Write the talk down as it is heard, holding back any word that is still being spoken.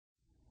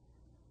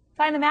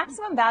Find the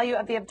maximum value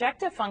of the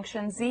objective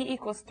function z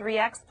equals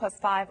 3x plus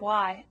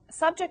 5y,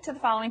 subject to the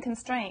following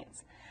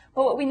constraints.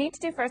 But what we need to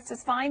do first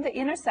is find the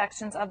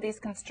intersections of these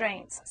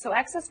constraints. So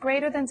x is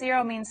greater than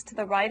 0 means to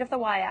the right of the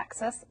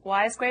y-axis,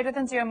 y is greater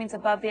than 0 means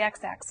above the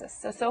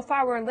x-axis. So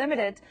far we're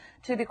limited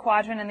to the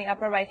quadrant in the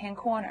upper right-hand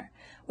corner.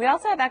 We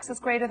also have x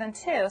is greater than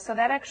 2, so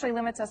that actually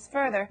limits us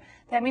further.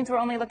 That means we're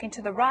only looking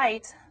to the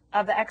right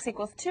of the x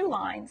equals 2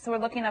 line, so we're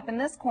looking up in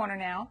this corner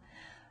now.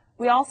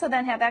 We also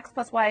then have x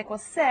plus y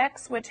equals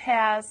 6, which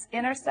has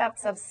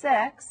intercepts of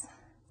 6,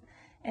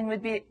 and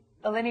would be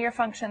a linear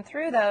function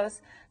through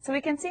those. So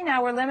we can see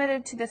now we're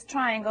limited to this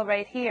triangle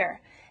right here.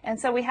 And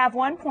so we have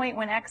one point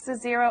when x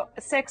is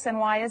 6 and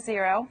y is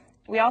 0.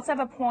 We also have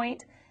a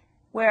point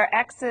where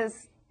x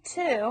is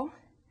 2,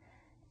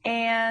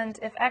 and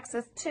if x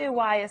is 2,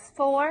 y is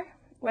 4,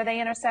 where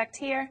they intersect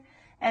here.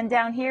 And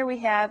down here we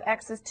have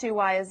x is 2,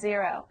 y is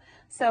 0.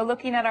 So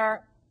looking at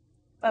our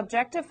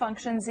objective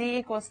function z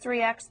equals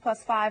 3x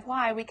plus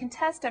 5y, we can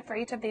test it for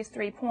each of these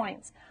 3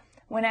 points.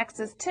 When x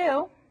is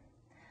 2,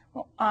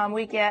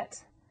 we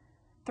get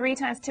 3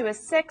 times 2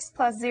 is 6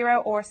 plus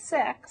 0, or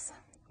 6.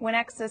 When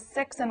x is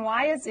 6 and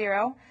y is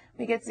 0,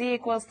 we get z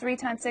equals 3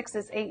 times 6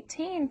 is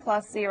 18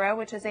 plus 0,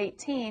 which is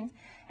 18.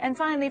 And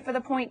finally, for the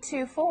point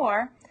 2,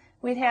 4,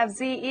 we'd have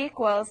z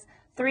equals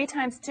 3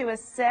 times 2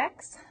 is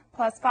 6,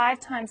 plus 5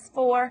 times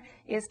 4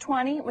 is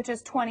 20, which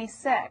is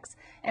 26.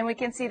 And we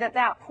can see that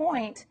that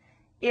point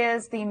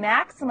is the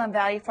maximum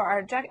value for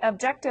our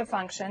objective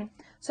function.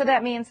 So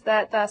that means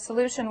that the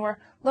solution we're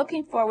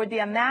looking for would be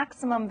a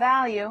maximum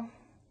value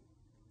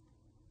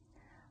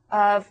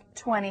of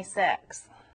 26.